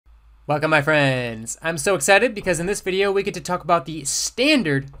Welcome, my friends. I'm so excited because in this video we get to talk about the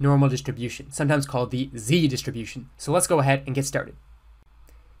standard normal distribution, sometimes called the z-distribution. So let's go ahead and get started.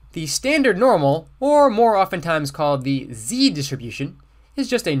 The standard normal, or more oftentimes called the z-distribution, is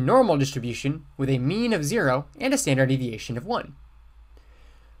just a normal distribution with a mean of 0 and a standard deviation of 1.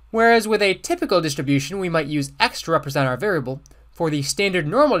 Whereas with a typical distribution we might use x to represent our variable, for the standard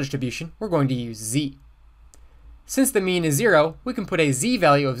normal distribution we're going to use z. Since the mean is 0, we can put a z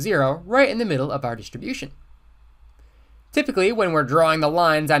value of 0 right in the middle of our distribution. Typically, when we're drawing the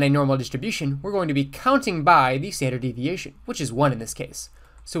lines on a normal distribution, we're going to be counting by the standard deviation, which is 1 in this case.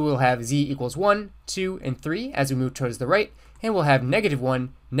 So we'll have z equals 1, 2, and 3 as we move towards the right, and we'll have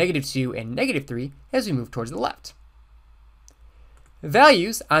 -1, -2, and -3 as we move towards the left.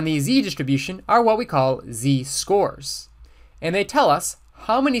 Values on the z-distribution are what we call z-scores, and they tell us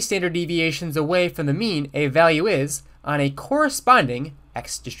how many standard deviations away from the mean a value is on a corresponding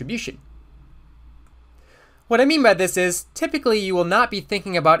x distribution. What I mean by this is, typically you will not be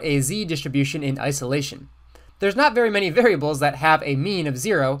thinking about a z-distribution in isolation. There's not very many variables that have a mean of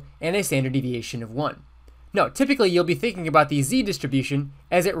 0 and a standard deviation of 1. No, typically you'll be thinking about the z-distribution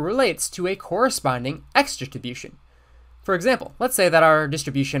as it relates to a corresponding x distribution. For example, let's say that our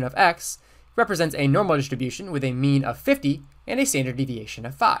distribution of x represents a normal distribution with a mean of 50 and a standard deviation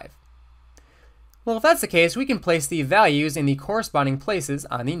of 5. Well, if that's the case, we can place the values in the corresponding places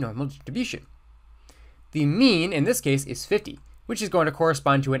on the normal distribution. The mean in this case is 50, which is going to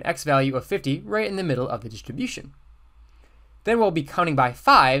correspond to an x value of 50 right in the middle of the distribution. Then we'll be counting by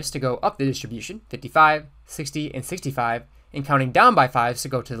 5s to go up the distribution, 55, 60, and 65, and counting down by 5s to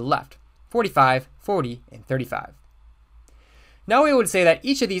go to the left, 45, 40, and 35. Now we would say that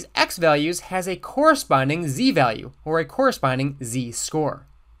each of these x values has a corresponding z value, or a corresponding z-score.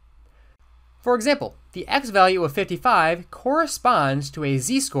 For example, the x value of 55 corresponds to a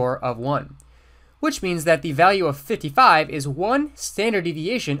z-score of 1, which means that the value of 55 is 1 standard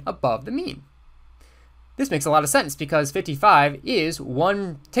deviation above the mean. This makes a lot of sense because 55 is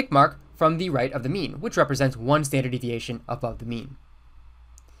 1 tick mark from the right of the mean, which represents 1 standard deviation above the mean.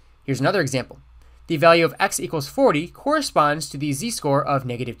 Here's another example. The value of x equals 40 corresponds to the z-score of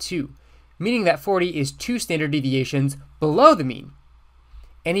 -2, meaning that 40 is 2 standard deviations below the mean.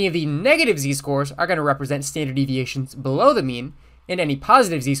 Any of the negative z-scores are going to represent standard deviations below the mean, and any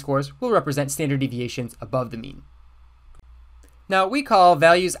positive z-scores will represent standard deviations above the mean. Now, we call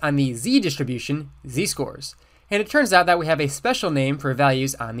values on the z-distribution z-scores, and it turns out that we have a special name for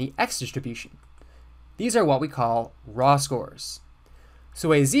values on the x-distribution. These are what we call raw scores.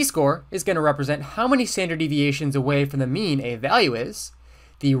 So a z-score is going to represent how many standard deviations away from the mean a value is.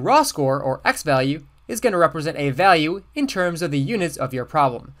 The raw score, or x value, is going to represent a value in terms of the units of your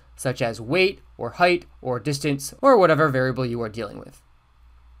problem, such as weight, or height, or distance, or whatever variable you are dealing with.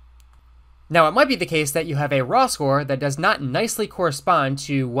 Now, it might be the case that you have a raw score that does not nicely correspond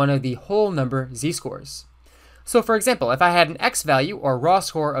to one of the whole number z-scores. So for example, if I had an x value, or raw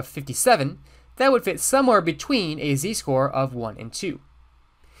score, of 57, that would fit somewhere between a z-score of 1 and 2.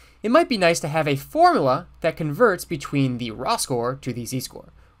 It might be nice to have a formula that converts between the raw score to the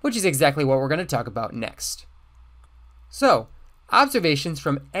z-score, which is exactly what we're going to talk about next. So, observations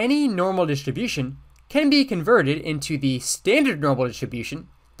from any normal distribution can be converted into the standard normal distribution,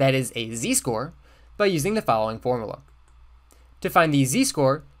 that is a z-score, by using the following formula. To find the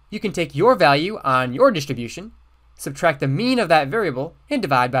z-score, you can take your value on your distribution, subtract the mean of that variable, and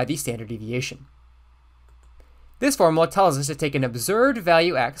divide by the standard deviation. This formula tells us to take an observed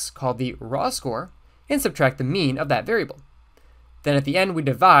value x, called the raw score, and subtract the mean of that variable. Then at the end we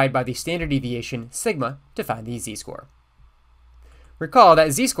divide by the standard deviation sigma to find the z-score. Recall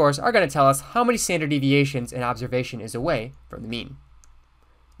that z-scores are going to tell us how many standard deviations an observation is away from the mean.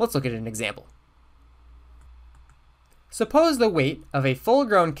 Let's look at an example. Suppose the weight of a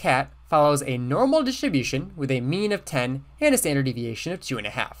full-grown cat follows a normal distribution with a mean of 10 and a standard deviation of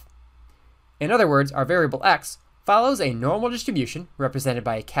 2.5. In other words, our variable x follows a normal distribution represented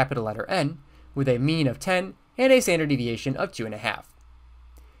by a capital letter N with a mean of 10 and a standard deviation of 2.5.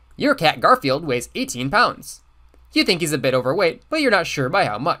 Your cat Garfield weighs 18 pounds. You think he's a bit overweight, but you're not sure by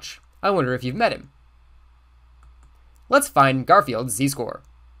how much. I wonder if you've met him. Let's find Garfield's z-score.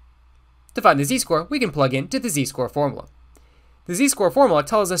 To find the z-score, we can plug into the z-score formula. The z-score formula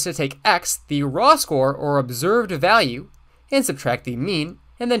tells us to take x, the raw score or observed value, and subtract the mean,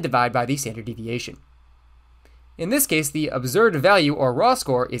 and then divide by the standard deviation. In this case, the observed value or raw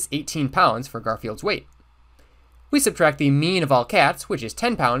score is 18 pounds for Garfield's weight. We subtract the mean of all cats, which is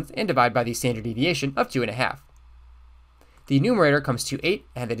 10 pounds, and divide by the standard deviation of 2.5. The numerator comes to 8,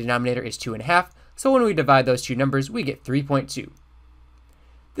 and the denominator is 2.5, so when we divide those two numbers, we get 3.2.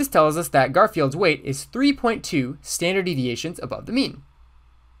 This tells us that Garfield's weight is 3.2 standard deviations above the mean.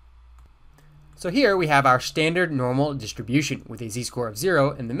 So here we have our standard normal distribution with a z-score of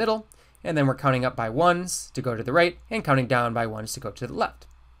 0 in the middle, and then we're counting up by 1s to go to the right and counting down by 1s to go to the left.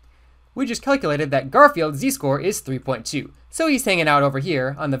 We just calculated that Garfield's z-score is 3.2, so he's hanging out over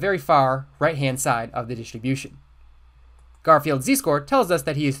here on the very far right-hand side of the distribution. Garfield's z-score tells us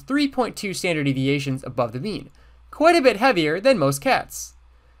that he is 3.2 standard deviations above the mean, quite a bit heavier than most cats.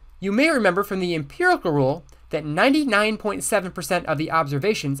 You may remember from the empirical rule that 99.7% of the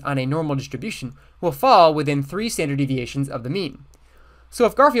observations on a normal distribution will fall within 3 standard deviations of the mean. So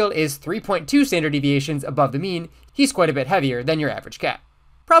if Garfield is 3.2 standard deviations above the mean, he's quite a bit heavier than your average cat,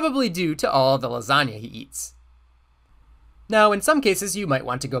 probably due to all the lasagna he eats. Now, in some cases, you might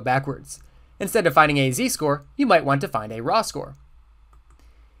want to go backwards. Instead of finding a z-score, you might want to find a raw score.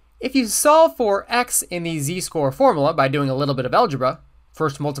 If you solve for x in the z-score formula by doing a little bit of algebra,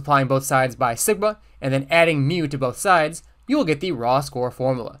 first multiplying both sides by sigma, and then adding mu to both sides, you will get the raw score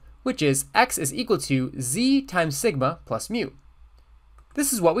formula, which is x is equal to z times sigma plus mu.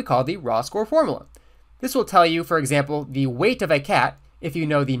 This is what we call the raw score formula. This will tell you, for example, the weight of a cat if you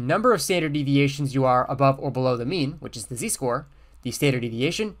know the number of standard deviations you are above or below the mean, which is the z-score, the standard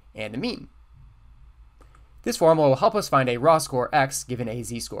deviation, and the mean. This formula will help us find a raw score x given a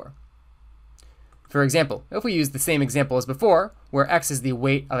z-score. For example, if we use the same example as before, where x is the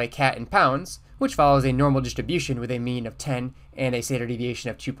weight of a cat in pounds, which follows a normal distribution with a mean of 10 and a standard deviation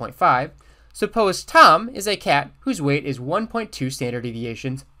of 2.5, suppose Tom is a cat whose weight is 1.2 standard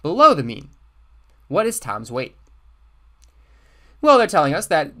deviations below the mean. What is Tom's weight? Well, they're telling us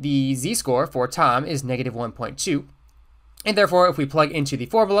that the z-score for Tom is negative 1.2, and therefore if we plug into the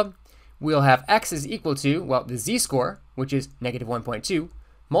formula, we'll have x is equal to, well, the z-score, which is negative 1.2,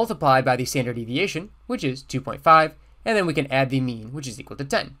 multiplied by the standard deviation, which is 2.5, and then we can add the mean, which is equal to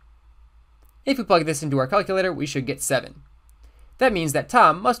 10. If we plug this into our calculator, we should get 7. That means that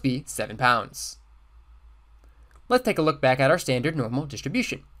Tom must be 7 pounds. Let's take a look back at our standard normal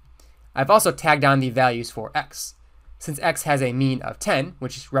distribution. I've also tagged on the values for x. Since x has a mean of 10,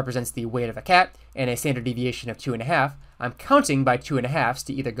 which represents the weight of a cat, and a standard deviation of 2.5, I'm counting by 2.5s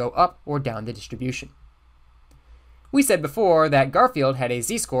to either go up or down the distribution. We said before that Garfield had a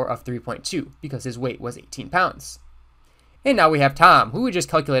z-score of 3.2 because his weight was 18 pounds. And now we have Tom, who we just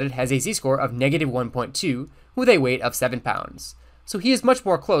calculated has a z-score of negative 1.2 with a weight of 7 pounds. So he is much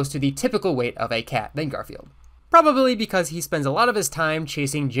more close to the typical weight of a cat than Garfield. Probably because he spends a lot of his time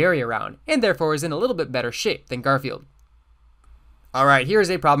chasing Jerry around, and therefore is in a little bit better shape than Garfield. Alright, here is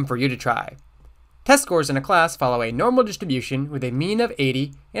a problem for you to try. Test scores in a class follow a normal distribution with a mean of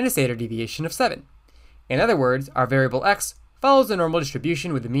 80 and a standard deviation of 7. In other words, our variable x follows a normal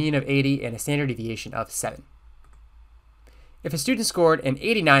distribution with a mean of 80 and a standard deviation of 7. If a student scored an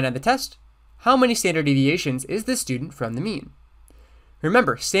 89 on the test, how many standard deviations is this student from the mean?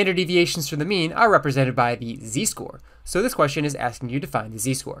 Remember, standard deviations from the mean are represented by the z-score, so this question is asking you to find the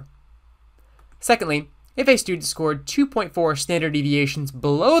z-score. Secondly, if a student scored 2.4 standard deviations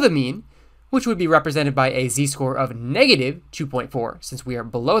below the mean, which would be represented by a z-score of negative 2.4 since we are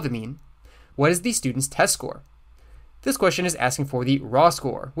below the mean, what is the student's test score? This question is asking for the raw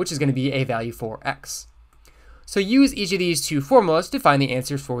score, which is going to be a value for x. So use each of these two formulas to find the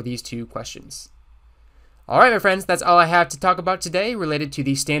answers for these two questions. Alright, my friends, that's all I have to talk about today related to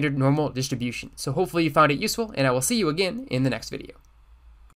the standard normal distribution. So hopefully you found it useful, and I will see you again in the next video.